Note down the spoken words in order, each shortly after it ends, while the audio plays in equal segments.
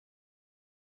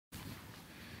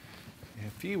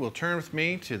If you will turn with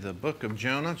me to the book of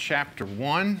Jonah, chapter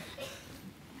 1.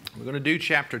 We're going to do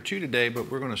chapter 2 today,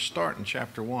 but we're going to start in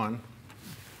chapter 1.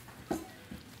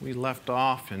 We left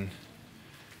off, and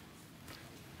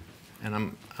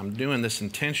I'm doing this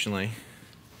intentionally.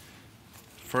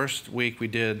 First week we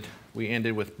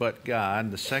ended with "but God."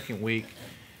 The second week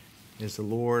is "the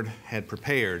Lord had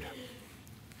prepared."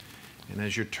 And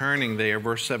as you're turning there,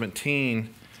 verse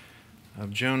 17 of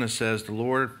Jonah says, "The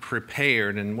Lord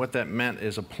prepared," and what that meant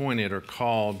is appointed or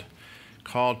called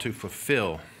to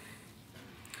fulfill.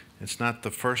 It's not the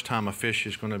first time a fish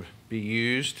is going to be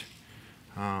used.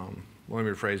 Let me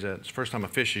rephrase that. It's the first time a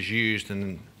fish is used,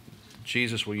 and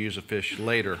Jesus will use a fish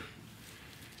later.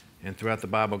 And throughout the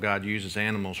Bible, God uses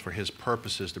animals for His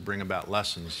purposes to bring about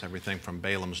lessons. Everything from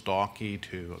Balaam's donkey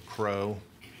to a crow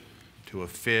to a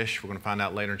fish. We're going to find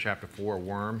out later in chapter 4, a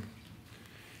worm.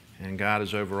 And God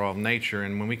is over all nature.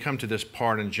 And when we come to this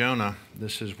part in Jonah,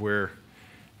 this is where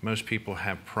most people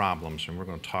have problems. And we're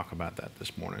going to talk about that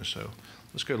this morning. So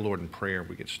let's go to the Lord in prayer and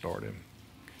we get started.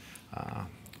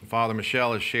 Father,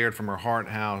 Michelle has shared from her heart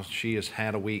how she has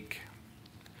had a week.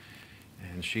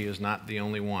 And she is not the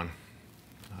only one.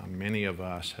 Many of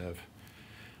us have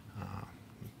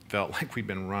felt like we've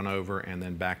been run over and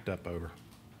then backed up over.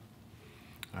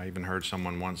 I even heard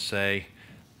someone once say,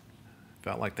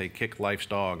 felt like they kicked life's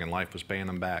dog and life was paying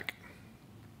them back.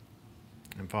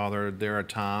 And Father, there are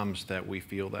times that we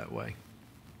feel that way.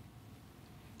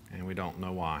 And we don't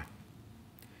know why.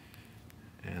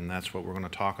 And that's what we're going to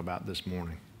talk about this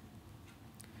morning.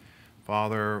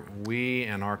 Father, we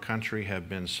and our country have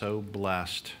been so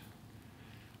blessed,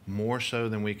 more so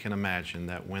than we can imagine,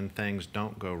 that when things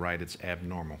don't go right, it's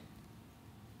abnormal.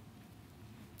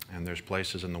 And there's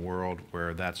places in the world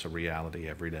where that's a reality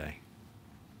every day.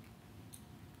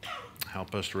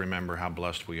 Help us to remember how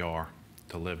blessed we are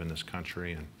to live in this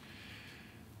country and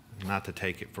not to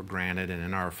take it for granted. And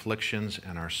in our afflictions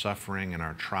and our suffering and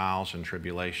our trials and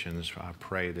tribulations, I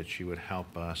pray that you would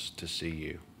help us to see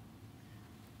you.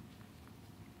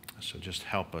 So just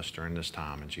help us during this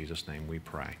time. In Jesus' name we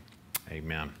pray.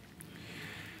 Amen.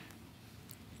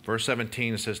 Verse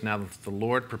 17, it says, "Now the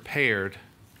Lord prepared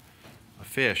a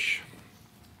fish,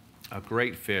 a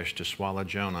great fish, to swallow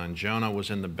Jonah. And Jonah was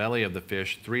in the belly of the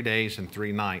fish 3 days and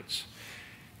 3 nights.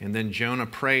 And then Jonah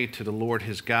prayed to the Lord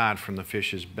his God from the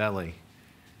fish's belly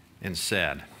and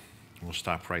said," we'll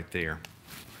stop right there.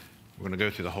 We're going to go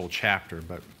through the whole chapter,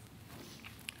 but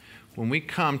when we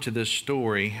come to this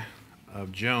story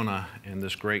of Jonah and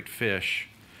this great fish,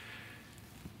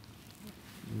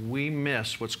 we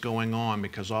miss what's going on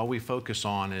because all we focus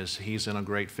on is he's in a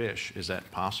great fish. Is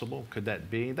that possible? Could that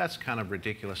be? That's kind of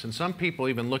ridiculous. And some people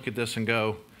even look at this and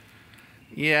go,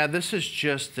 yeah, this is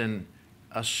just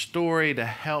a story to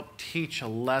help teach a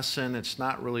lesson. It's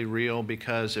not really real,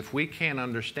 because if we can't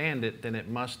understand it, then it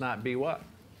must not be what?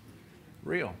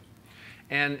 Real.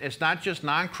 And it's not just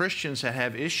non-Christians that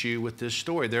have issue with this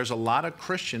story. There's a lot of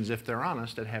Christians, if they're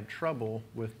honest, that have trouble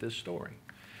with this story.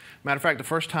 Matter of fact, the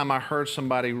first time I heard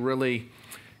somebody really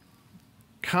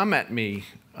come at me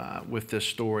with this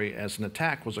story as an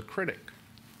attack was a critic.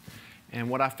 And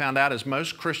what I found out is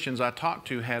most Christians I talked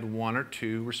to had one or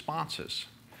two responses.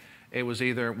 It was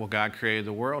either, well, God created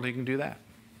the world, He can do that.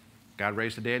 God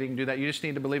raised the dead, He can do that. You just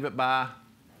need to believe it by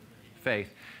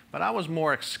faith. But I was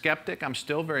more a skeptic. I'm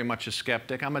still very much a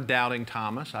skeptic. I'm a doubting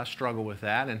Thomas. I struggle with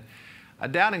that. And a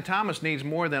doubting Thomas needs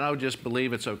more than, oh, just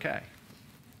believe it's okay.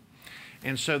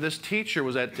 And so this teacher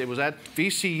was at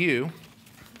VCU,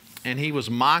 and he was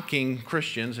mocking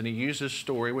Christians, and he used this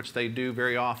story, which they do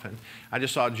very often. I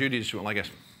just saw Judy just went like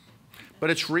this. But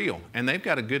it's real, and they've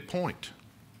got a good point.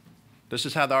 This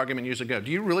is how the argument usually goes. Do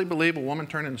you really believe a woman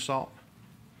turned into salt?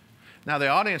 Now the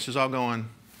audience is all going,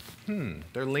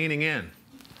 they're leaning in.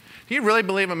 Do you really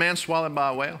believe a man swallowed by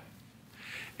a whale?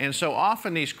 And so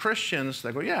often these Christians,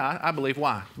 they go, yeah, I believe.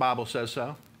 Why? The Bible says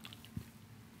so.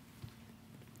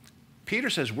 Peter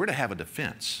says we're to have a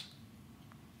defense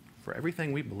for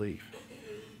everything we believe.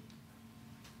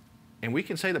 And we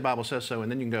can say the Bible says so,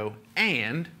 and then you can go,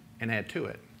 and add to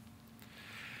it.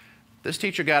 This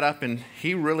teacher got up and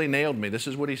he really nailed me. This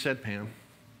is what he said, Pam.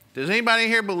 Does anybody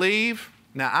here believe?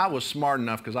 Now, I was smart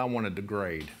enough because I wanted to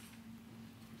grade.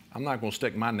 I'm not going to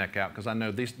stick my neck out because I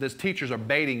know these teachers are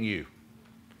baiting you.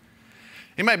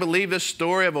 Anybody believe this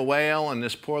story of a whale? And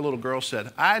this poor little girl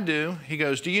said, I do. He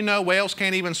goes, do you know whales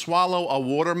can't even swallow a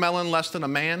watermelon less than a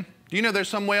man? Do you know there's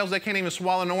some whales that can't even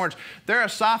swallow an orange? Their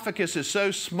esophagus is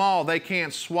so small they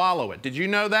can't swallow it. Did you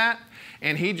know that?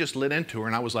 And he just lit into her,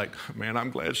 and I was like, man,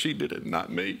 I'm glad she did it,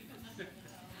 not me.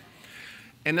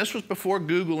 And this was before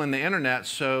Google and the internet,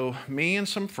 so me and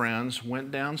some friends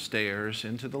went downstairs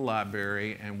into the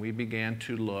library and we began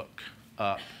to look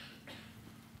up,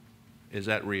 is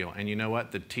that real? And you know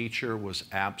what? The teacher was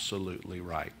absolutely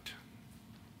right.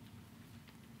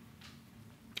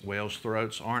 Whales'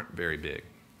 throats aren't very big.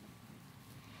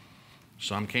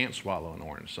 Some can't swallow an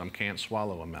orange, some can't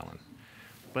swallow a melon.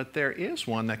 But there is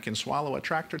one that can swallow a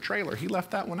tractor trailer. He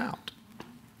left that one out,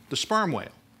 the sperm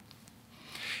whale.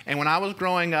 And when I was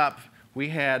growing up, we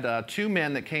had two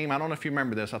men that came. I don't know if you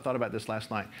remember this. I thought about this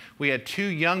last night. We had two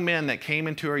young men that came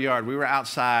into our yard. We were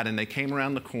outside, and they came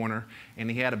around the corner, and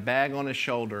he had a bag on his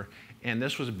shoulder. And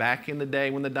this was back in the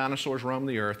day when the dinosaurs roamed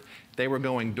the earth. They were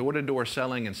going door to door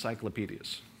selling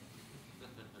encyclopedias.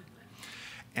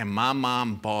 And my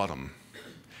mom bought them,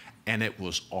 and it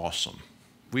was awesome.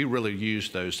 We really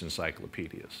used those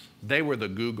encyclopedias. They were the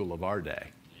Google of our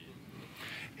day.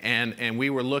 And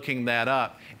we were looking that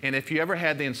up. And if you ever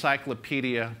had the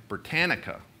Encyclopedia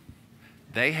Britannica,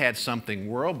 they had something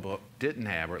World Book didn't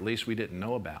have, or at least we didn't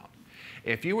know about.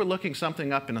 If you were looking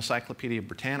something up in Encyclopedia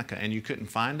Britannica and you couldn't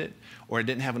find it, or it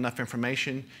didn't have enough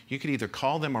information, you could either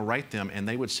call them or write them, and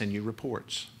they would send you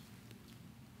reports.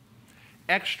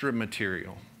 Extra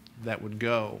material that would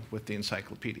go with the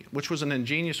encyclopedia, which was an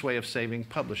ingenious way of saving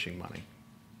publishing money.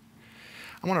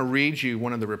 I want to read you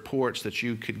one of the reports that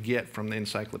you could get from the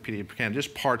Encyclopedia Britannica,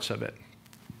 just parts of it.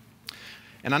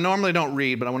 And I normally don't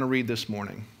read, but I want to read this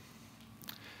morning.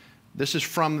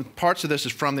 Parts of this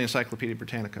is from the Encyclopedia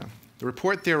Britannica. The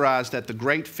report theorized that the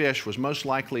great fish was most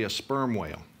likely a sperm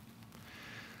whale.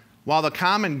 While the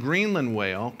common Greenland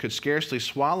whale could scarcely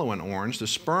swallow an orange, the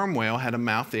sperm whale had a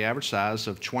mouth the average size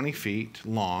of 20 feet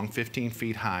long, 15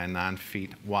 feet high, and 9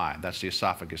 feet wide. That's the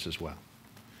esophagus as well.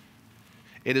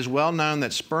 It is well known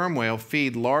that sperm whale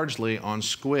feed largely on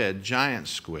squid, giant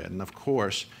squid, and of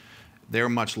course, they're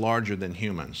much larger than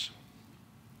humans.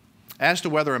 As to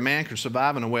whether a man could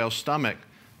survive in a whale's stomach,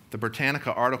 the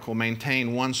Britannica article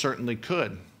maintained one certainly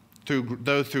could,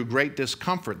 though through great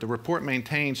discomfort. The report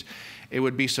maintains it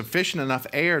would be sufficient enough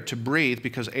air to breathe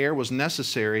because air was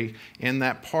necessary in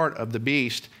that part of the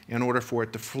beast in order for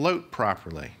it to float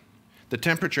properly. The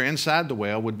temperature inside the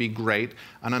whale would be great,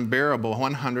 an unbearable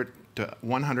 100 to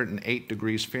 108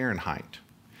 degrees Fahrenheit.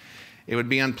 It would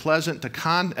be unpleasant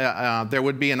there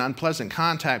would be an unpleasant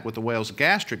contact with the whale's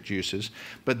gastric juices,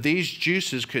 but these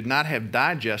juices could not have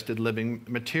digested living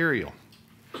material.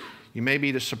 You may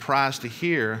be surprised to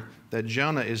hear that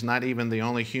Jonah is not even the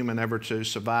only human ever to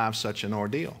survive such an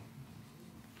ordeal.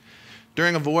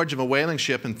 During a voyage of a whaling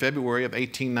ship in February of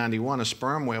 1891, a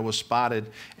sperm whale was spotted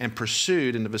and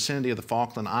pursued in the vicinity of the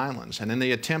Falkland Islands. And in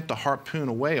the attempt to harpoon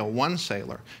a whale, one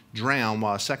sailor drowned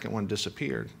while a second one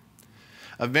disappeared.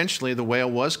 Eventually, the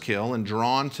whale was killed and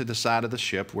drawn to the side of the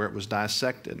ship where it was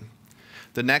dissected.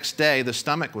 The next day, the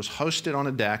stomach was hoisted on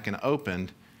a deck and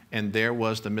opened, and there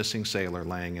was the missing sailor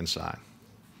laying inside.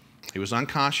 He was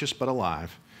unconscious but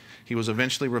alive. He was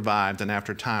eventually revived and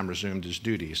after time resumed his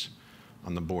duties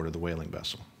on the board of the whaling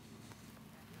vessel.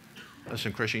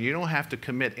 Listen, Christian, you don't have to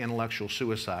commit intellectual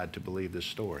suicide to believe this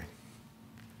story.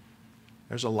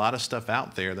 There's a lot of stuff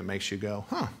out there that makes you go,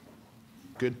 huh,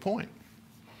 good point.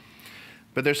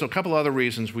 But there's a couple other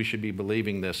reasons we should be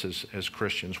believing this as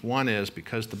Christians. One is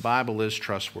because the Bible is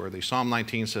trustworthy. Psalm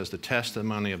 19 says the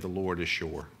testimony of the Lord is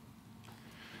sure.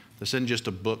 This isn't just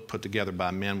a book put together by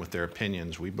men with their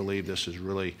opinions. We believe this is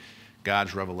really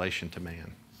God's revelation to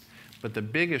man. But the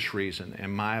biggest reason, in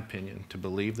my opinion, to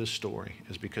believe this story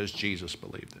is because Jesus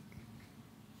believed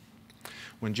it.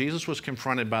 When Jesus was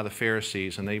confronted by the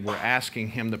Pharisees and they were asking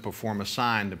him to perform a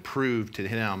sign to prove to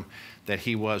him that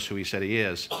he was who he said he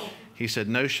is, he said,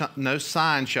 no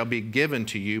sign shall be given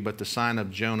to you but the sign of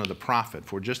Jonah the prophet.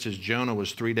 For just as Jonah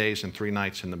was 3 days and 3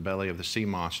 nights in the belly of the sea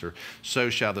monster,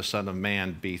 so shall the Son of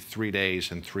Man be 3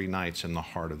 days and 3 nights in the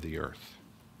heart of the earth.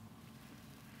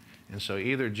 And so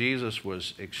either Jesus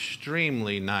was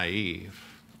extremely naive,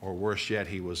 or worse yet,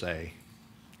 he was a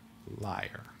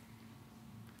liar.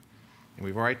 And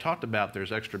we've already talked about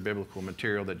there's extra biblical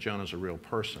material that Jonah's a real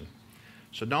person.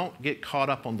 So don't get caught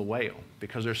up on the whale,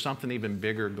 because there's something even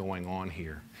bigger going on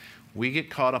here. We get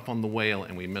caught up on the whale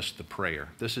and we miss the prayer.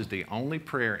 This is the only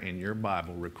prayer in your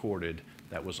Bible recorded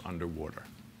that was underwater.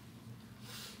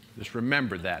 Just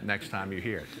remember that next time you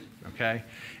hear it, okay?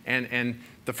 And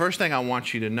the first thing I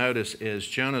want you to notice is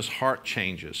Jonah's heart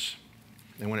changes.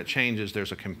 And when it changes,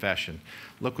 there's a confession.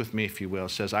 Look with me, if you will. It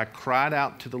says, I cried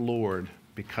out to the Lord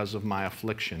because of my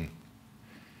affliction,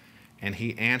 and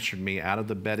he answered me out of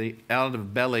the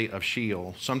belly of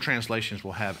Sheol. Some translations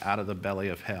will have out of the belly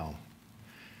of hell.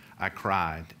 I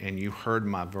cried, and you heard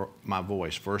my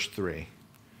voice. Verse 3.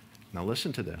 Now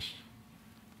listen to this.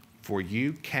 For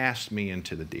you cast me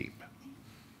into the deep,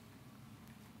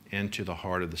 into the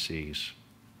heart of the seas,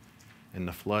 and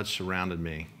the flood surrounded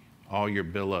me. All your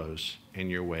billows and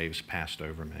your waves passed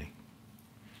over me.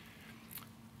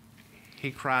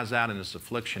 He cries out in his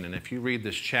affliction, and if you read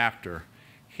this chapter,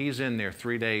 he's in there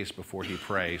 3 days before he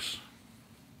prays.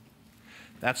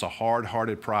 That's a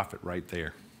hard-hearted prophet right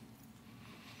there.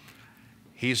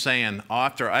 He's saying,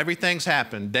 after everything's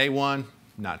happened, day 1,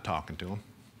 not talking to him.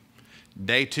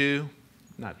 Day 2,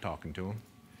 not talking to him.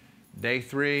 Day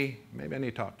 3, maybe I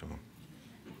need to talk to him.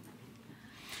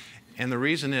 And the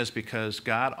reason is because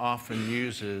God often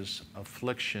uses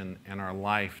affliction in our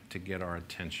life to get our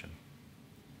attention.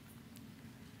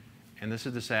 And this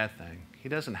is the sad thing. He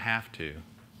doesn't have to,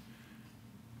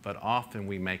 but often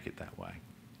we make it that way.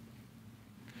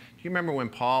 Do you remember when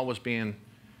Paul was being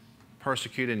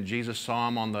persecuted and Jesus saw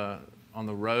him on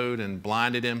the road and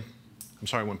blinded him? I'm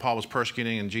sorry, when Paul was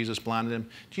persecuting and Jesus blinded him.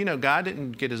 Do you know God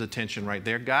didn't get his attention right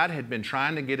there? God had been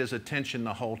trying to get his attention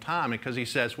the whole time because he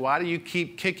says, why do you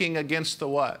keep kicking against the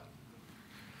what?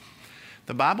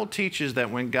 The Bible teaches that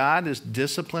when God is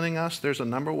disciplining us, there's a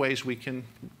number of ways we can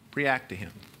react to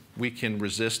him. We can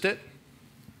resist it,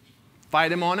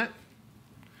 fight him on it.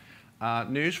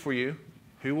 News for you,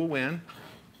 who will win?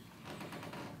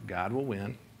 God will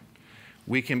win.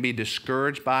 We can be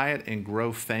discouraged by it and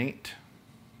grow faint.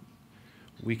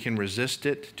 We can resist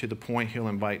it to the point he'll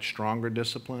invite stronger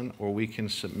discipline, or we can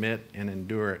submit and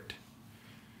endure it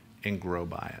and grow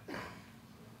by it.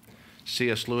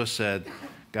 C.S. Lewis said,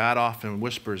 God often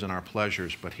whispers in our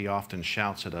pleasures, but he often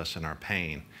shouts at us in our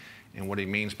pain. And what he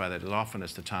means by that is often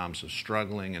it's the times of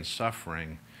struggling and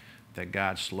suffering that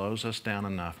God slows us down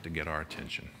enough to get our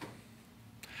attention.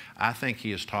 I think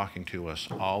he is talking to us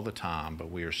all the time, but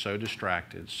we are so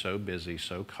distracted, so busy,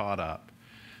 so caught up,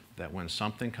 that when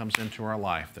something comes into our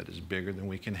life that is bigger than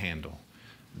we can handle,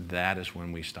 that is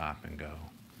when we stop and go,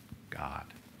 God.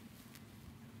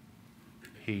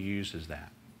 He uses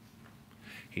that.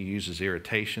 He uses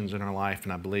irritations in our life,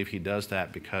 and I believe he does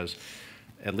that because,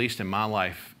 at least in my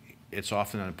life, it's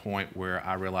often at a point where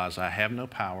I realize I have no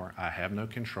power, I have no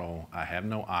control, I have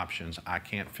no options, I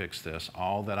can't fix this.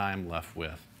 All that I am left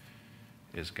with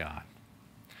is God.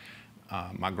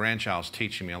 My grandchild's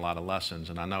teaching me a lot of lessons,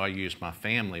 and I know I use my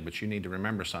family, but you need to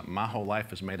remember something. My whole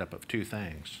life is made up of 2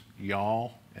 things,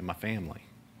 y'all and my family.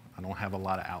 I don't have a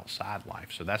lot of outside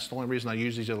life, so that's the only reason I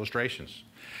use these illustrations.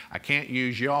 I can't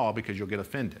use y'all because you'll get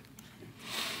offended.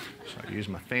 So I use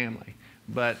my family.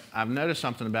 But I've noticed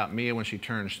something about Mia when she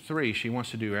turns 3. She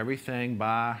wants to do everything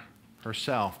by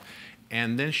herself,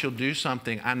 and then she'll do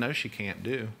something I know she can't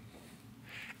do.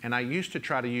 And I used to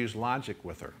try to use logic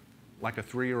with her. Like a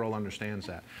 3-year-old understands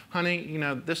that. Honey, you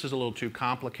know, this is a little too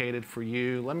complicated for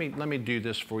you. Let me do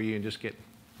this for you and just get.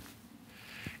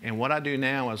 And what I do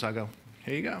now is I go,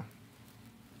 here you go.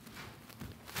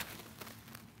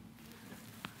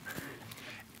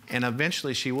 And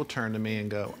eventually she will turn to me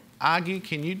and go, Augie,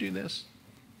 can you do this?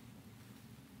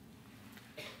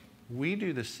 We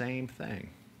do the same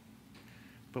thing,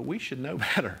 but we should know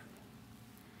better.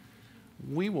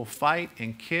 We will fight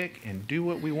and kick and do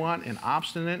what we want and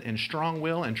obstinate and strong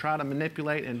will and try to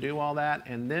manipulate and do all that.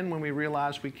 And then when we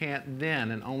realize we can't, then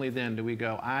and only then do we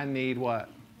go, I need what?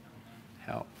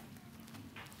 Help.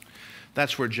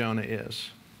 That's where Jonah is.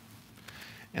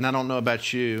 And I don't know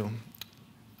about you.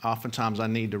 Oftentimes I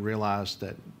need to realize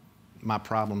that my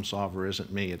problem solver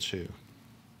isn't me, it's who?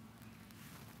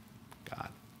 God.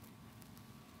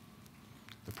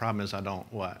 The problem is I don't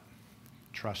what?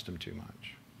 Trust him too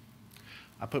much.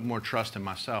 I put more trust in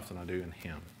myself than I do in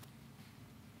him.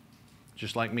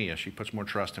 Just like Mia, she puts more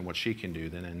trust in what she can do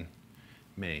than in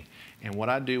me. And what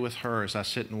I do with her is I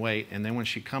sit and wait, and then when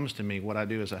she comes to me, what I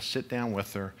do is I sit down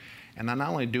with her, and I not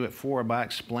only do it for her, but I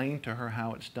explain to her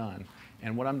how it's done.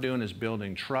 And what I'm doing is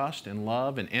building trust and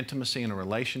love and intimacy in a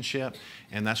relationship,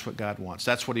 and that's what God wants.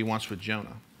 That's what he wants with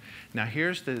Jonah. Now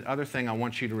here's the other thing I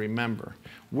want you to remember.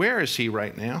 Where is he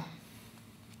right now?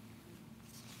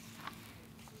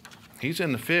 He's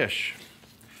in the fish.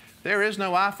 There is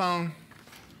no iPhone.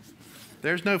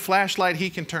 There's no flashlight he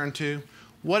can turn to.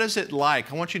 What is it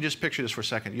like? I want you to just picture this for a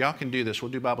second. Y'all can do this. We'll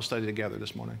do Bible study together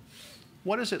this morning.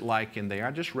 What is it like in there?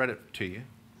 I just read it to you.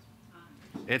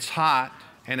 It's hot,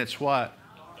 and it's what?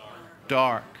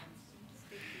 Dark.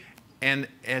 And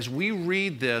as we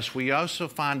read this, we also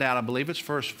find out, I believe it's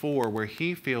verse 4, where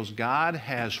he feels God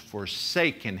has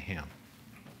forsaken him.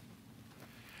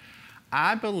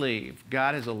 I believe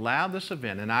God has allowed this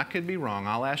event, and I could be wrong.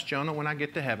 I'll ask Jonah when I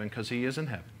get to heaven because he is in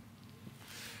heaven.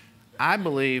 I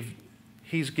believe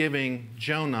he's giving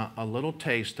Jonah a little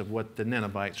taste of what the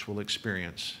Ninevites will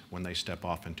experience when they step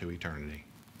off into eternity.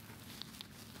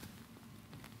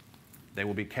 They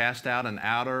will be cast out in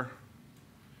outer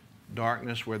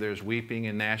darkness where there's weeping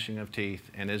and gnashing of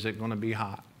teeth. And is it going to be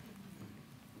hot?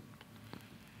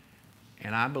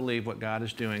 And I believe what God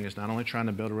is doing is not only trying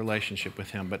to build a relationship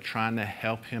with him, but trying to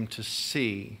help him to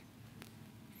see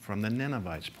from the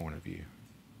Ninevites' point of view.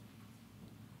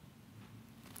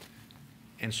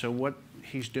 And so what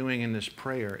he's doing in this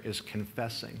prayer is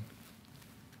confessing.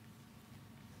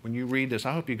 When you read this,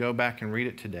 I hope you go back and read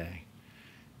it today.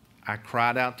 I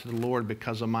cried out to the Lord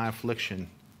because of my affliction,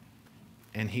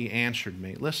 and he answered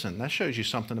me. Listen, that shows you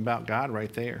something about God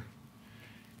right there.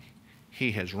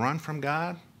 He has run from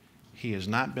God. He has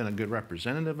not been a good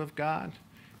representative of God.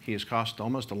 He has cost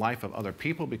almost the life of other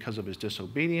people because of his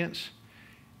disobedience.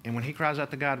 And when he cries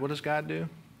out to God, what does God do?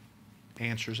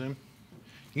 Answers him.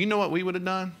 You know what we would have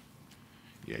done?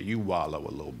 Yeah, you wallow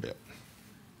a little bit.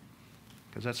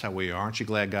 Because that's how we are. Aren't you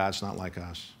glad God's not like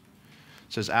us?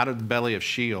 It says, out of the belly of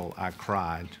Sheol I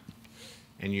cried,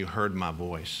 and you heard my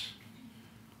voice.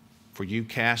 For you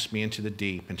cast me into the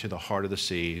deep, into the heart of the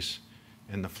seas,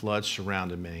 and the floods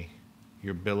surrounded me.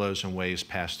 Your billows and waves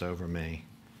passed over me.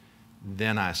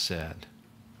 Then I said,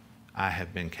 I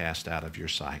have been cast out of your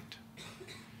sight.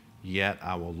 Yet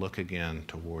I will look again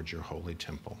towards your holy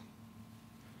temple.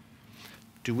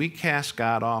 Do we cast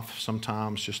God off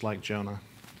sometimes, just like Jonah?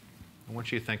 I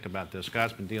want you to think about this.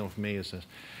 God's been dealing with me is this.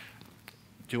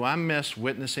 Do I miss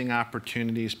witnessing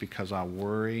opportunities because I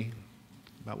worry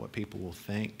about what people will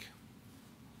think?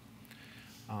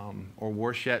 Or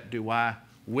worse yet, do I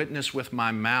witness with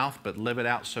my mouth but live it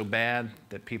out so bad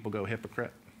that people go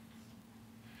hypocrite?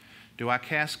 Do I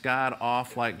cast God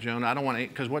off like Jonah? I don't want to,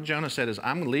 because what Jonah said is,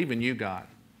 I'm leaving you, God.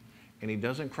 And he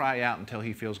doesn't cry out until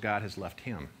he feels God has left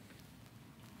him.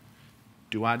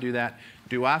 Do I do that?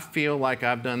 Do I feel like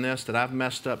I've done this, that I've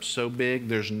messed up so big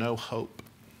there's no hope?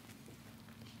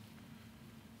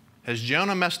 Has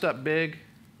Jonah messed up big?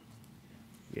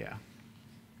 Yeah.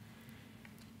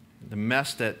 The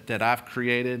mess that I've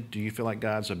created, do you feel like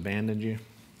God's abandoned you?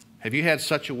 Have you had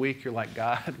such a week you're like,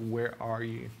 God, where are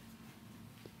you?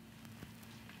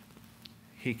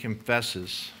 He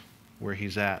confesses where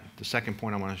he's at. The second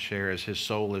point I want to share is his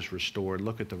soul is restored.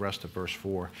 Look at the rest of verse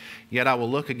 4. Yet I will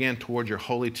look again toward your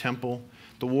holy temple.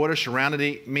 The water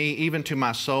surrounded me, even to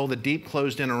my soul. The deep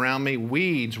closed in around me.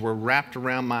 Weeds were wrapped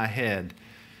around my head.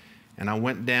 And I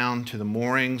went down to the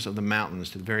moorings of the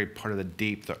mountains, to the very part of the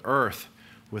deep, the earth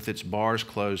with its bars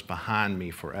closed behind me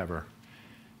forever.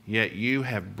 Yet you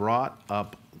have brought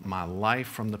up my life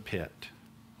from the pit.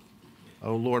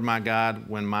 O Lord my God,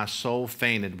 when my soul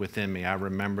fainted within me, I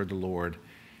remembered the Lord,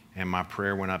 and my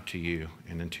prayer went up to you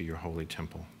and into your holy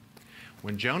temple.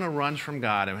 When Jonah runs from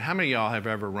God, and how many of y'all have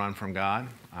ever run from God?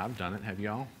 I've done it. Have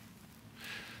y'all?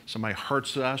 Somebody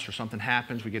hurts us or something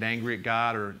happens, we get angry at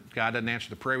God, or God doesn't answer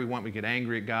the prayer we want, we get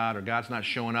angry at God, or God's not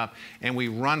showing up, and we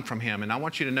run from him. And I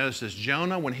want you to notice this.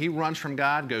 Jonah, when he runs from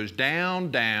God, goes down,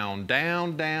 down,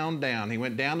 down, down, down. He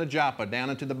went down to Joppa, down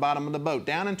into the bottom of the boat,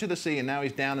 down into the sea, and now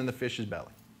he's down in the fish's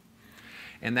belly.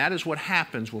 And that is what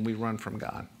happens when we run from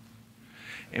God.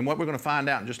 And what we're going to find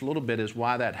out in just a little bit is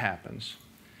why that happens.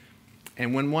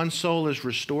 And when one soul is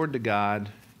restored to God,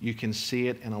 you can see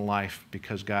it in a life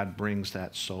because God brings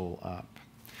that soul up.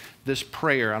 This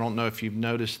prayer, I don't know if you've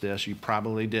noticed this, you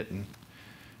probably didn't,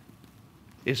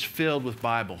 is filled with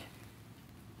Bible.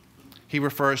 He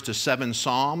refers to 7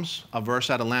 Psalms, a verse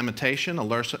out of Lamentation,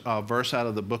 a verse out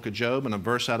of the book of Job, and a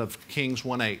verse out of Kings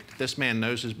 1:8. This man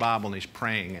knows his Bible and he's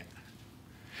praying it.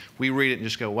 We read it and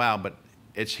just go, wow, but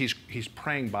he's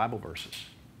praying Bible verses.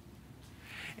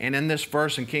 And in this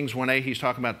verse in Kings 1:8, he's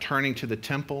talking about turning to the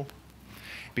temple.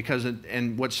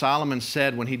 And what Solomon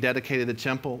said when he dedicated the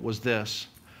temple was this: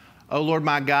 O Lord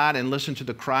my God, and listen to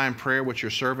the cry and prayer which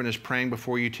your servant is praying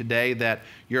before you today, that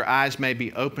your eyes may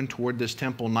be open toward this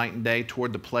temple night and day,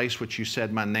 toward the place which you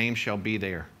said my name shall be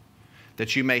there,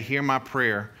 that you may hear my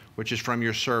prayer, which is from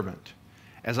your servant,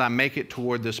 as I make it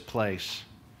toward this place.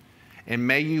 And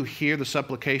may you hear the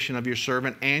supplication of your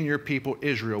servant and your people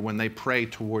Israel when they pray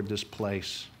toward this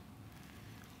place.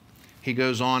 He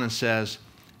goes on and says,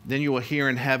 then you will hear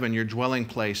in heaven your dwelling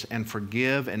place, and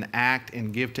forgive and act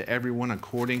and give to everyone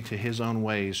according to his own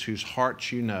ways, whose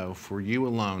hearts you know, for you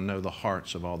alone know the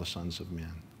hearts of all the sons of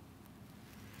men.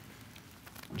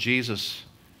 Jesus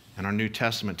in our New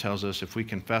Testament tells us if we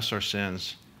confess our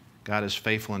sins, God is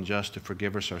faithful and just to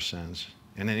forgive us our sins.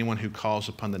 And anyone who calls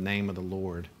upon the name of the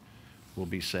Lord will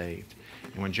be saved.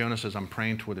 And when Jonah says, I'm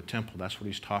praying toward the temple, that's what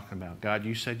he's talking about. God,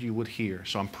 you said you would hear,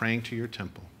 so I'm praying to your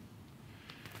temple.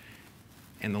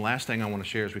 And the last thing I want to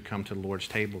share as we come to the Lord's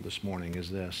table this morning is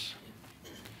this.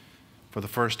 For the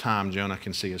first time, Jonah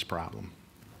can see his problem.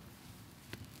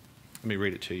 Let me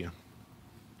read it to you.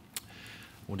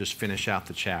 We'll just finish out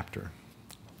the chapter.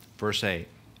 Verse 8.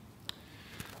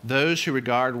 Those who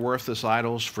regard worthless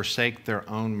idols forsake their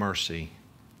own mercy.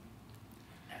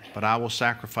 But I will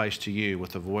sacrifice to you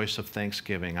with a voice of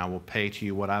thanksgiving. I will pay to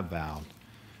you what I vowed.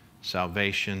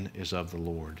 Salvation is of the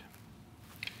Lord.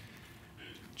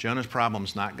 Jonah's problem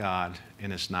is not God,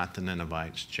 and it's not the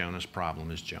Ninevites. Jonah's problem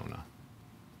is Jonah.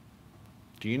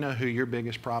 Do you know who your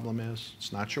biggest problem is?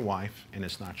 It's not your wife, and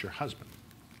it's not your husband.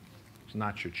 It's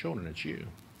not your children, it's you.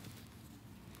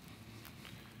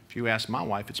 If you ask my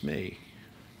wife, it's me.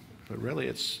 But really,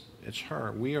 it's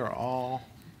her. We are all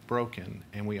broken,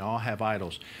 and we all have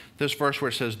idols. This verse where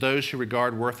it says, those who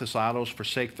regard worthless idols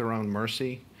forsake their own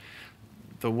mercy,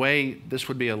 the way this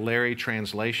would be a Larry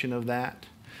translation of that,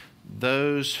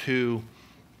 those who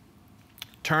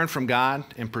turn from God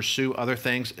and pursue other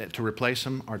things to replace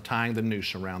Him are tying the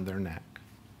noose around their neck.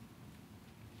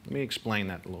 Let me explain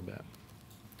that a little bit.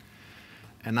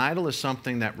 An idol is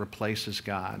something that replaces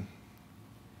God.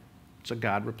 It's a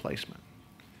God replacement.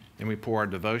 And we pour our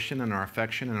devotion and our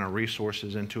affection and our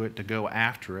resources into it to go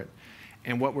after it.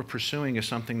 And what we're pursuing is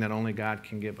something that only God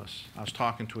can give us. I was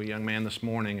talking to a young man this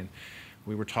morning, and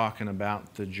we were talking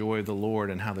about the joy of the Lord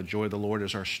and how the joy of the Lord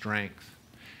is our strength.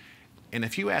 And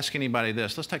if you ask anybody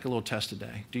this, let's take a little test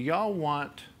today. Do y'all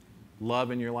want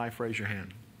love in your life? Raise your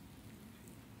hand.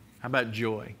 How about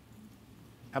joy?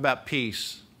 How about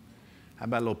peace? How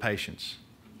about a little patience?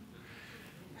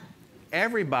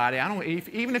 Everybody,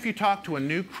 even if you talk to a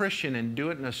new Christian and do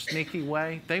it in a sneaky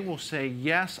way, they will say,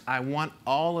 yes, I want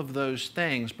all of those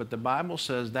things, but the Bible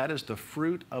says that is the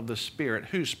fruit of the Spirit.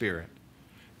 Whose Spirit?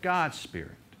 God's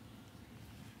Spirit.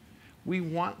 We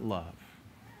want love.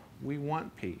 We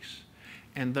want peace.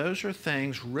 And those are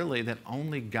things really that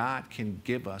only God can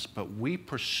give us, but we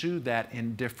pursue that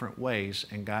in different ways,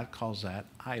 and God calls that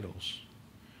idols.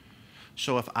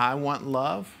 So if I want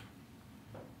love,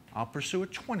 I'll pursue a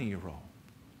 20-year-old.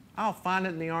 I'll find it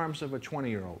in the arms of a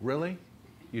 20-year-old. Really?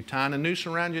 You're tying a noose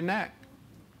around your neck.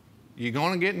 You're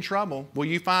going to get in trouble. Will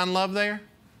you find love there?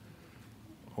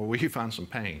 Or will you find some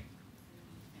pain?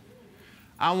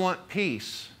 I want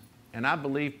peace, and I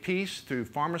believe peace through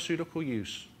pharmaceutical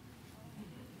use.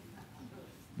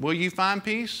 Will you find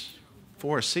peace?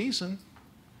 For a season.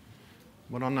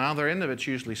 But on the other end of it's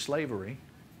usually slavery.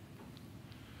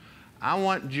 I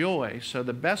want joy, so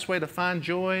the best way to find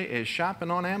joy is shopping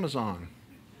on Amazon.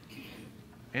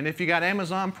 And if you got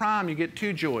Amazon Prime, you get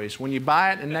 2 joys. When you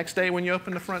buy it and the next day when you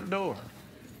open the front door.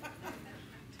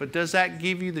 But does that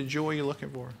give you the joy you're looking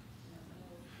for?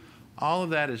 All of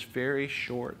that is very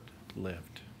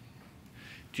short-lived.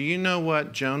 Do you know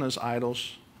what Jonah's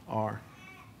idols are?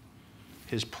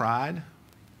 His pride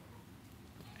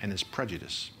and his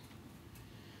prejudice.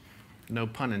 No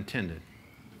pun intended.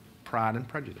 Pride and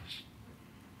prejudice.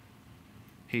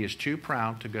 He is too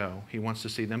proud to go. He wants to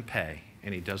see them pay,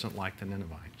 and he doesn't like the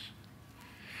Ninevites.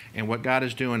 And what God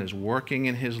is doing is working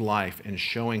in his life and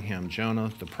showing him,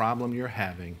 Jonah, the problem you're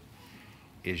having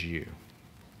is you.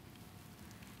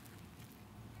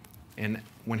 And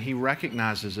when he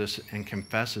recognizes this and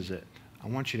confesses it, I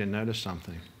want you to notice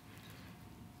something.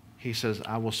 He says,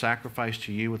 I will sacrifice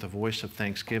to you with a voice of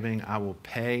thanksgiving. I will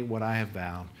pay what I have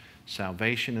vowed.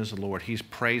 Salvation is the Lord. He's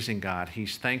praising God.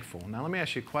 He's thankful. Now let me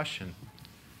ask you a question.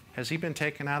 Has he been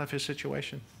taken out of his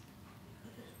situation?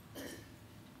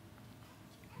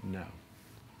 No.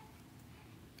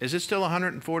 Is it still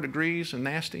 104 degrees and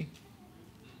nasty?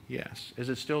 Yes. Is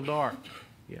it still dark?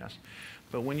 Yes.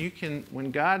 But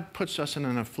when God puts us in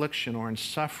an affliction or in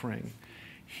suffering,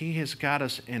 he has got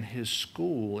us in his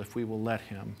school, if we will let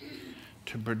him,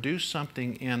 to produce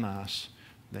something in us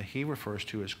that he refers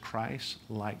to as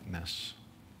Christ-likeness.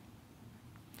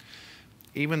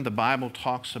 Even the Bible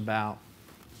talks about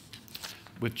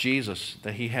with Jesus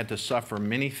that he had to suffer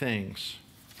many things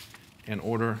in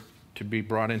order to be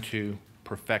brought into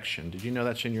perfection. Did you know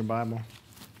that's in your Bible?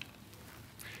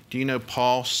 Do you know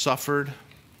Paul suffered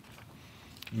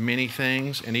many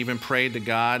things and even prayed to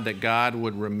God that God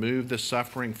would remove the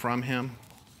suffering from him?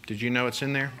 Did you know it's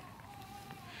in there?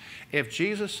 If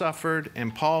Jesus suffered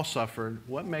and Paul suffered,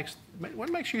 what makes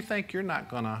you think you're not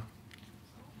going to?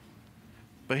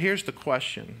 But here's the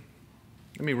question.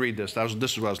 Let me read this. This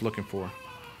is what I was looking for.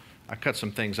 I cut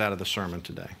some things out of the sermon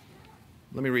today.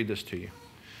 Let me read this to you.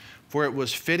 For it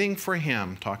was fitting for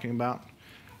him, talking about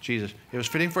Jesus, it was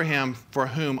fitting for him for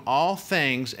whom all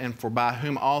things and for by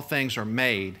whom all things are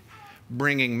made,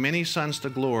 bringing many sons to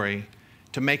glory,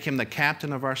 to make him the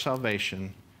captain of our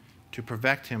salvation. to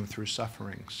perfect him through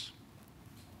sufferings.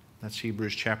 That's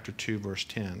Hebrews chapter 2, verse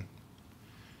 10.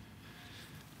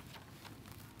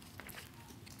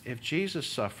 If Jesus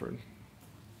suffered,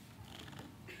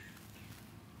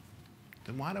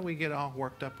 then why do we get all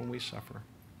worked up when we suffer?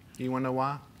 You want to know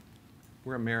why?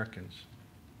 We're Americans.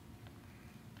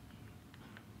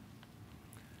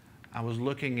 I was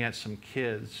looking at some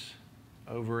kids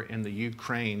over in the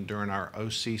Ukraine during our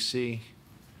OCC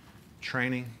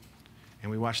training, and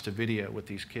we watched a video with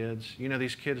these kids. You know,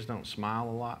 these kids don't smile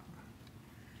a lot.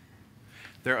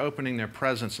 They're opening their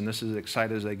presents, and this is as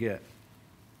excited as they get.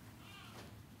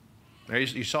 There,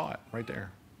 you saw it right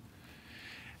there.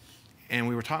 And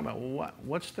we were talking about, well,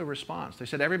 what's the response? They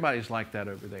said, everybody's like that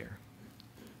over there.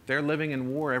 They're living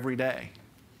in war every day.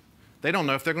 They don't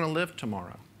know if they're going to live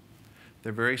tomorrow.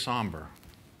 They're very somber.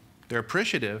 They're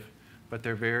appreciative, but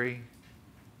they're very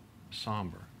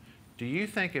somber. Do you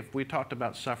think if we talked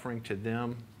about suffering to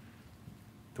them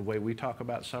the way we talk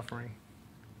about suffering?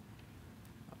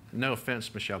 No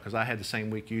offense, Michelle, because I had the same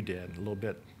week you did, a little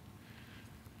bit.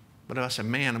 But I said,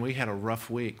 man, we had a rough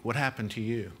week. What happened to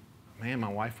you? Man,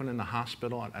 my wife went in the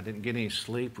hospital. I didn't get any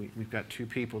sleep. We've got 2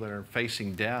 people that are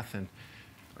facing death, and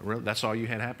that's all you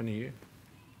had happen to you?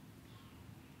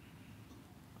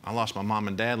 I lost my mom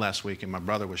and dad last week, and my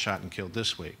brother was shot and killed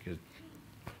this week.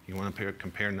 You want to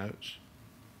compare notes?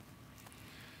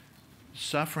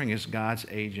 Suffering is God's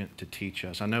agent to teach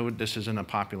us. I know this isn't a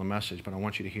popular message, but I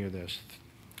want you to hear this.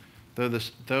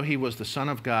 Though he was the Son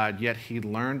of God, yet he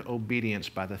learned obedience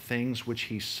by the things which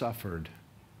he suffered.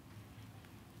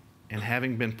 And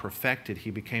having been perfected,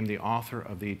 he became the author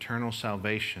of the eternal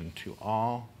salvation to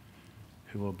all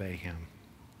who obey him.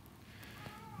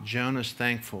 Jonah's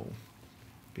thankful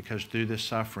because through this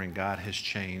suffering, God has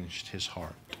changed his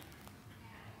heart.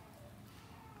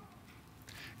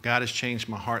 God has changed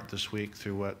my heart this week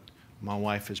through what my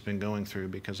wife has been going through,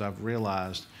 because I've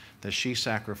realized that she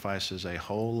sacrifices a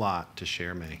whole lot to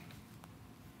share me.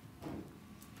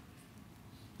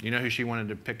 You know who she wanted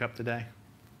to pick up today?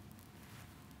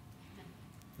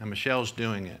 Now, Michelle's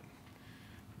doing it,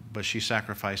 but she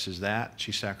sacrifices that.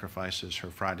 She sacrifices her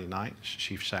Friday night.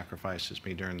 She sacrifices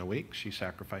me during the week.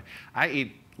 I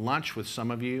eat lunch with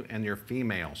some of you, and you're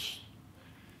females.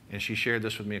 And she shared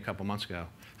this with me a couple months ago.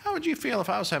 How would you feel if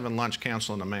I was having lunch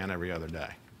counseling a man every other day?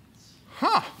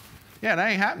 Huh, yeah, that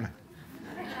ain't happening.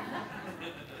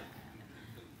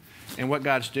 And what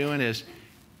God's doing is,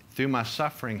 through my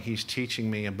suffering, he's teaching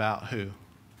me about who?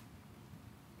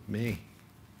 Me.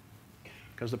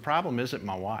 Because the problem isn't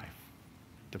my wife.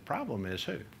 The problem is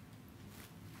who?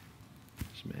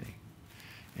 It's me.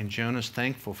 And Jonah's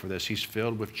thankful for this. He's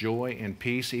filled with joy and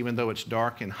peace, even though it's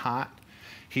dark and hot.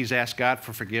 He's asked God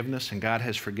for forgiveness, and God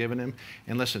has forgiven him.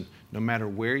 And listen, no matter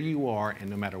where you are and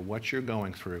no matter what you're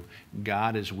going through,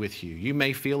 God is with you. You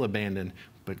may feel abandoned,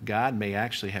 but God may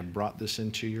actually have brought this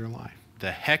into your life.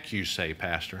 The heck you say,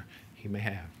 Pastor, he may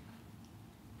have.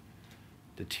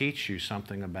 To teach you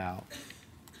something about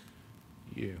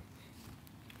you.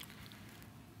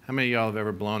 How many of y'all have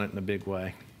ever blown it in a big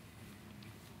way?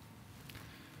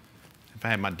 If I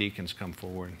had my deacons come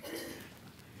forward.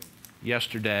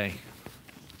 Yesterday,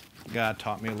 God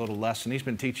taught me a little lesson. He's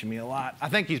been teaching me a lot. I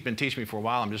think he's been teaching me for a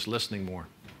while. I'm just listening more.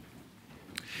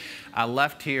 I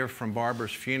left here from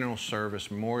Barbara's funeral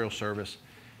service, memorial service,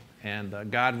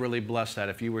 and God really blessed that.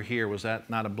 If you were here, was that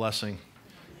not a blessing?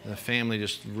 The family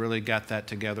just really got that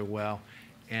together well.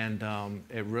 And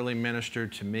it really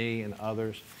ministered to me and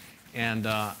others. And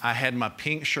I had my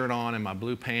pink shirt on and my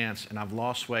blue pants, and I've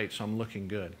lost weight, so I'm looking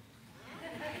good.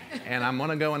 And I'm going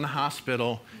to go in the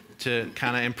hospital to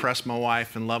kind of impress my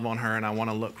wife and love on her, and I want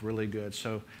to look really good.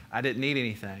 So I didn't need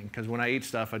anything, because when I eat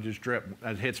stuff, I just drip.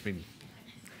 It hits me.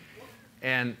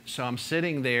 And so I'm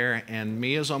sitting there, and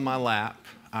Mia's on my lap.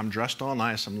 I'm dressed all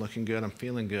nice. I'm looking good. I'm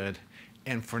feeling good.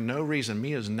 And for no reason,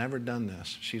 Mia's never done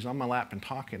this. She's on my lap and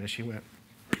talking, and she went,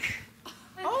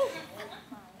 oh.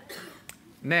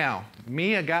 Now,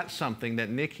 Mia got something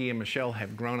that Nikki and Michelle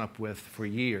have grown up with for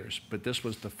years, but this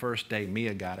was the first day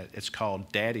Mia got it. It's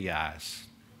called daddy eyes.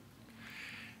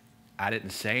 I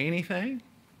didn't say anything.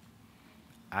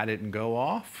 I didn't go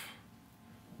off.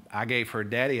 I gave her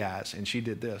daddy eyes, and she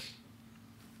did this.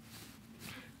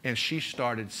 And she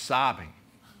started sobbing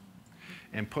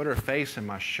and put her face in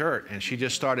my shirt, and she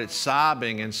just started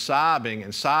sobbing and sobbing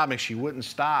and sobbing. She wouldn't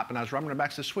stop, and I was rubbing her back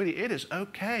and said, sweetie, it is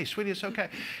okay. Sweetie, it's okay.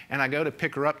 And I go to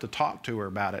pick her up to talk to her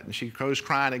about it, and she goes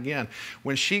crying again.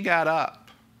 When she got up,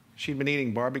 she'd been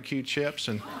eating barbecue chips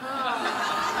and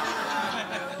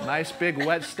nice big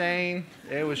wet stain.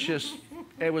 It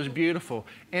was beautiful.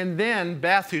 And then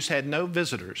Beth, who's had no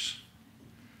visitors,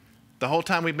 the whole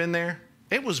time we've been there,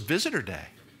 It was visitor day.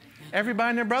 Everybody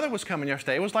and their brother was coming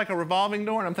yesterday. It was like a revolving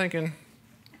door, and I'm thinking,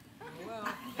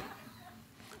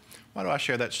 why do I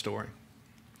share that story?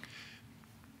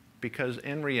 Because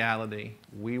in reality,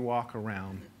 we walk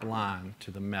around blind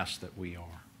to the mess that we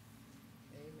are.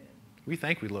 Amen. We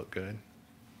think we look good.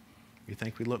 We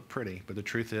think we look pretty, but the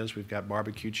truth is we've got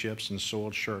barbecue chips and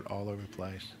soiled shirt all over the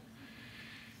place.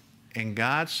 And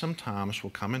God sometimes will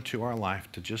come into our life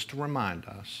to remind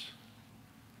us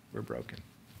we're broken.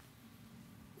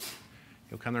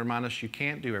 He'll come to remind us you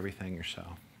can't do everything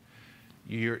yourself.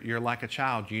 You're like a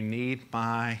child. You need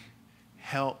my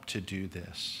help to do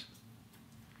this.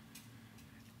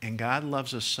 And God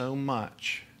loves us so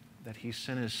much that he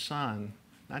sent his son,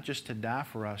 not just to die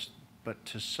for us, but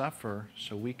to suffer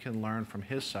so we can learn from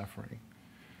his suffering.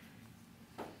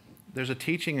 There's a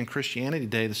teaching in Christianity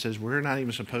today that says we're not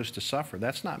even supposed to suffer.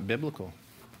 That's not biblical.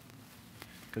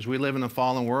 Because we live in a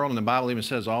fallen world, and the Bible even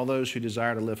says all those who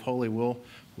desire to live holy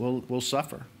will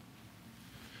suffer.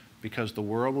 Because the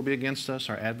world will be against us,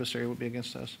 our adversary will be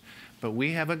against us. But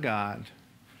we have a God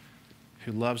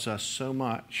who loves us so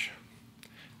much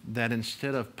that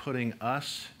instead of putting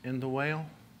us in the whale,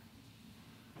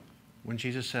 when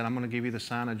Jesus said, I'm going to give you the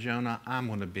sign of Jonah, I'm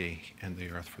going to be in the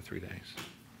earth for 3 days.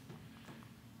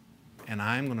 And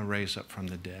I'm going to raise up from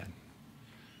the dead.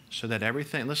 So that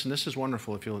everything, listen, this is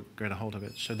wonderful if you'll get a hold of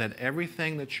it, so that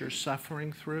everything that you're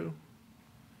suffering through,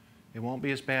 it won't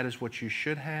be as bad as what you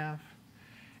should have.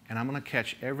 And I'm going to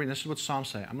catch this is what Psalms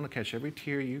say, I'm going to catch every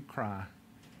tear you cry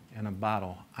in a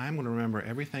bottle. I'm going to remember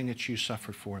everything that you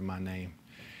suffered for in my name.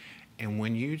 And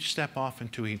when you step off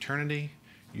into eternity,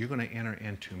 you're going to enter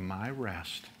into my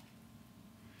rest.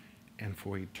 And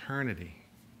for eternity,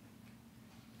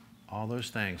 all those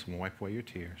things, I'm going to wipe away your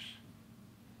tears,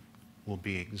 will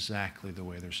be exactly the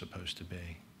way they're supposed to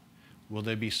be. Will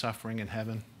there be suffering in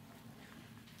heaven?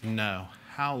 No.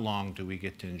 How long do we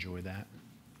get to enjoy that?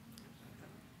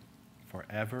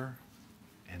 Forever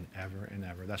and ever and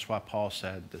ever. That's why Paul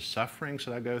said, the sufferings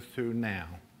that I go through now,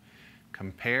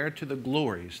 compared to the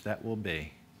glories that will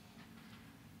be,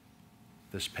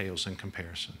 this pales in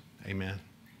comparison. Amen?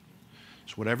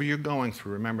 So whatever you're going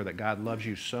through, remember that God loves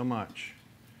you so much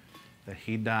that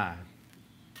he died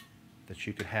that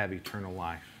you could have eternal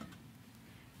life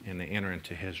and to enter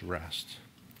into his rest.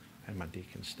 I had my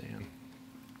deacon stand.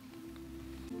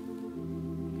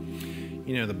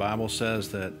 You know, the Bible says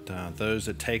that those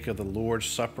that take of the Lord's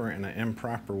Supper in an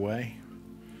improper way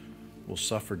will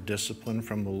suffer discipline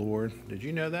from the Lord. Did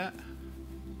you know that?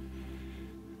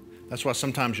 That's why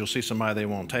sometimes you'll see somebody, they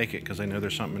won't take it because they know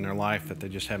there's something in their life that they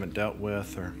just haven't dealt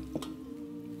with. Or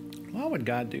why would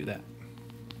God do that?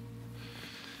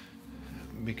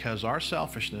 Because our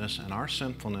selfishness and our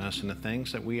sinfulness and the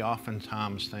things that we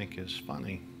oftentimes think is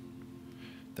funny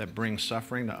that bring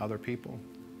suffering to other people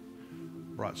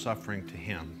brought suffering to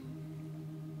him.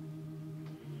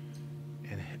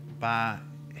 And by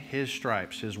his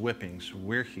stripes, his whippings,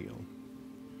 we're healed.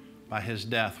 By his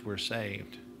death, we're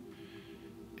saved.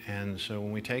 And so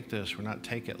when we take this, we're not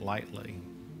take it lightly.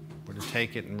 We're to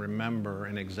take it and remember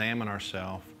and examine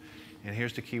ourselves. And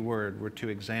here's the key word, we're to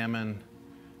examine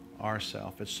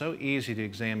ourselves. It's so easy to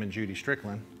examine Judy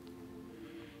Strickland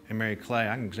and Mary Clay.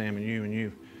 I can examine you and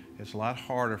you. It's a lot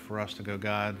harder for us to go,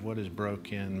 God, what is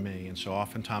broke in me? And so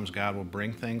oftentimes God will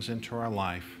bring things into our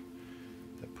life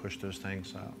that push those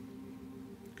things up.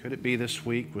 Could it be this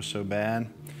week was so bad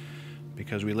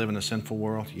because we live in a sinful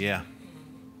world? Yeah.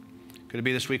 Could it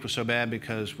be this week was so bad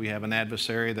because we have an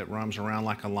adversary that roams around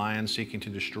like a lion seeking to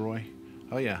destroy?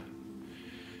 Oh yeah.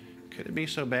 Could it be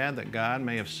so bad that God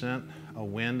may have sent a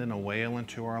wind and a whale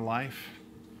into our life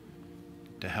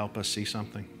to help us see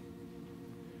something?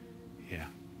 Yeah.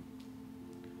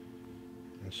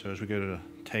 And so as we go to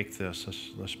take this,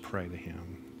 let's pray to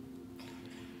him.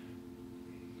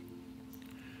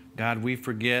 God, we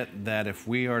forget that if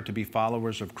we are to be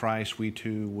followers of Christ, we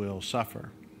too will suffer.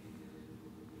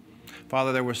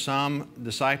 Father, there were some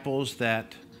disciples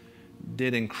that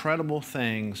did incredible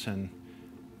things and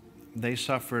they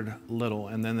suffered little.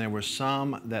 And then there were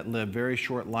some that lived very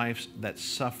short lives that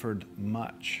suffered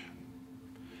much.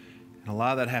 And a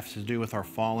lot of that has to do with our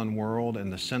fallen world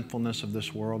and the sinfulness of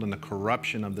this world and the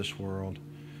corruption of this world.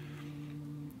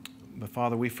 But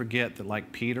Father, we forget that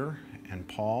like Peter and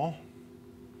Paul,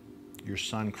 your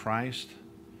son Christ,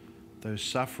 those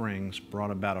sufferings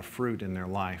brought about a fruit in their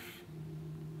life.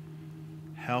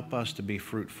 Help us to be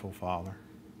fruitful, Father.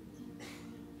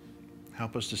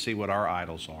 Help us to see what our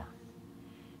idols are.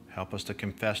 Help us to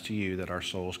confess to you that our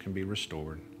souls can be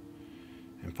restored.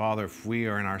 And Father, if we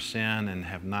are in our sin and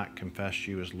have not confessed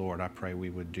you as Lord, I pray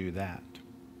we would do that.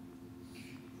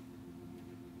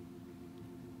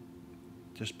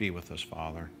 Just be with us,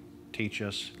 Father. Teach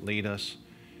us, lead us,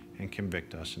 and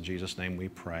convict us. In Jesus' name we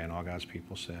pray. And all God's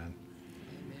people said,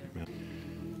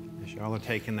 amen. As y'all are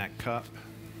taking that cup,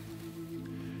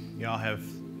 y'all have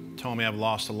told me I've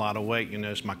lost a lot of weight. You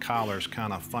notice my collar is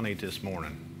kind of funny this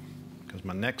morning because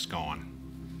my neck's gone.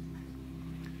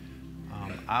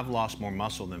 I've lost more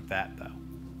muscle than fat, though.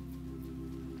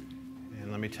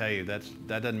 And let me tell you, that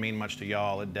doesn't mean much to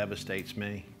y'all. It devastates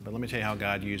me. But let me tell you how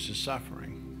God uses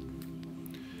suffering.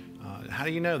 How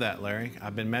do you know that, Larry?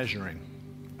 I've been measuring.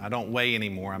 I don't weigh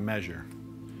anymore. I measure.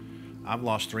 I've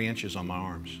lost 3 inches on my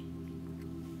arms.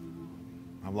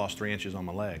 I've lost 3 inches on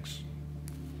my legs.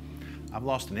 I've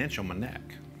lost an inch on my neck.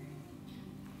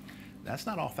 That's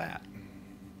not all fat.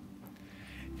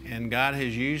 And God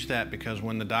has used that because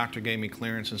when the doctor gave me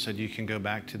clearance and said, you can go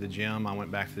back to the gym, I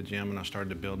went back to the gym and I started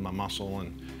to build my muscle,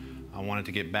 and I wanted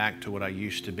to get back to what I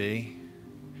used to be.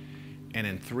 And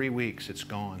in 3 weeks, it's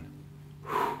gone.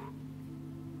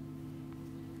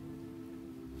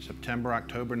 September,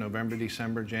 October, November,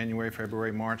 December, January,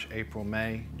 February, March, April,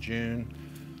 May, June.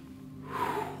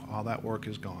 All that work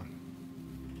is gone.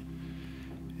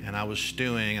 And I was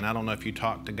stewing, and I don't know if you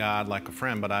talk to God like a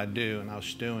friend, but I do, and I was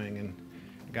stewing, and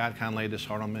God kind of laid this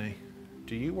heart on me.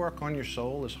 Do you work on your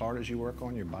soul as hard as you work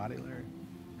on your body, Larry?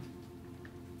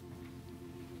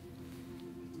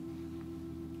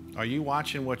 Are you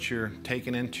watching what you're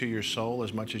taking into your soul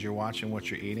as much as you're watching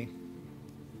what you're eating?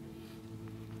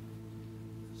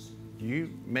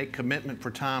 You make commitment for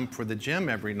time for the gym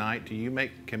every night. Do you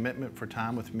make commitment for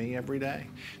time with me every day?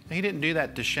 Now, he didn't do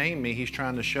that to shame me. He's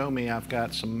trying to show me I've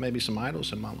got maybe some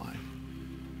idols in my life.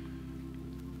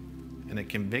 And it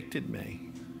convicted me.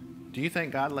 Do you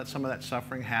think God let some of that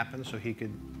suffering happen so he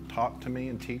could talk to me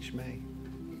and teach me?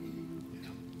 Yeah.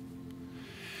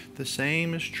 The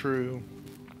same is true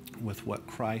with what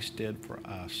Christ did for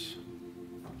us.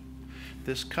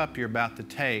 This cup you're about to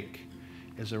take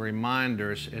is a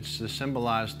reminder. It's to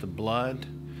symbolize the blood.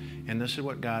 And this is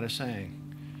what God is saying.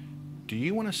 Do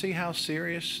you want to see how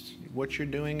serious what you're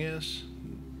doing is?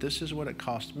 This is what it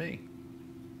cost me.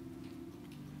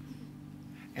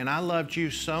 And I loved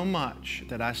you so much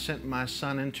that I sent my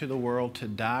son into the world to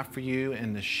die for you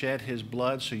and to shed his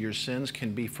blood so your sins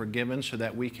can be forgiven so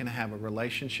that we can have a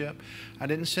relationship. I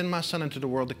didn't send my son into the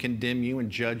world to condemn you and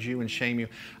judge you and shame you.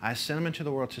 I sent him into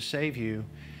the world to save you.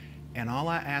 And all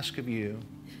I ask of you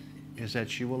is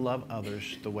that you will love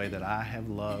others the way that I have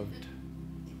loved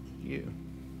you.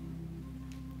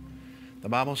 The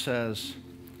Bible says,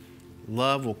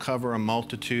 love will cover a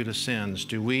multitude of sins.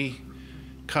 Do we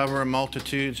cover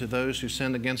multitudes of those who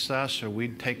sinned against us, or we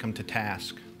take them to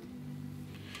task?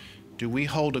 Do we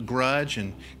hold a grudge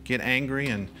and get angry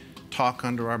and talk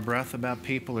under our breath about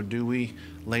people, or do we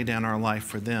lay down our life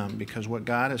for them? Because what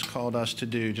God has called us to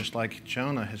do, just like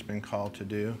Jonah has been called to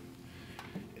do,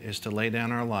 is to lay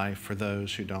down our life for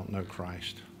those who don't know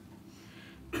Christ,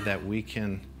 that we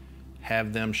can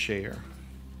have them share,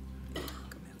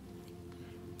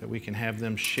 that we can have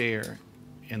them share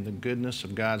in the goodness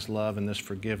of God's love and this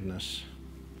forgiveness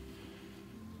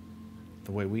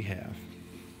the way we have.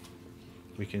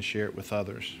 We can share it with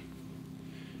others.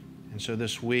 And so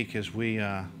this week, as we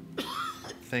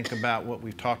think about what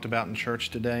we've talked about in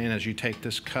church today, and as you take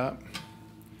this cup,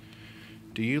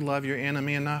 do you love your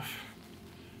enemy enough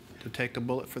to take a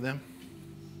bullet for them?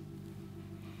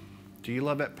 Do you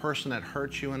love that person that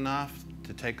hurts you enough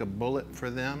to take a bullet for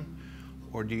them?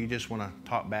 Or do you just want to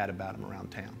talk bad about them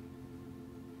around town?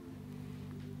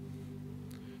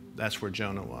 That's where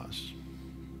Jonah was.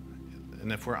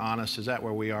 And if we're honest, is that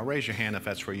where we are? Raise your hand if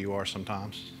that's where you are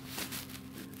sometimes.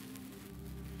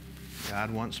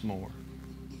 God wants more.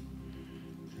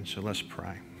 And so let's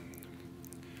pray.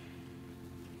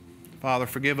 Father,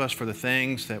 forgive us for the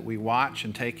things that we watch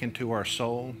and take into our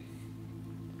soul.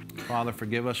 Father,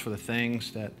 forgive us for the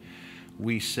things that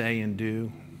we say and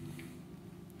do.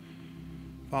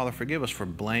 Father, forgive us for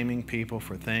blaming people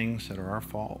for things that are our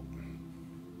fault.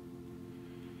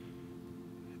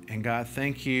 And God,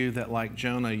 thank you that like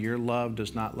Jonah, your love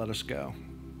does not let us go.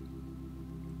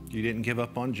 You didn't give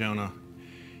up on Jonah,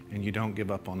 and you don't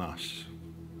give up on us.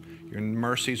 Your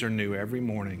mercies are new every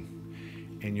morning,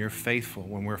 and you're faithful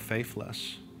when we're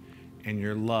faithless, and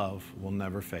your love will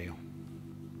never fail.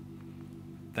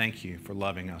 Thank you for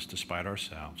loving us despite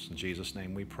ourselves. In Jesus'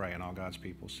 name we pray, and all God's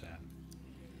people said.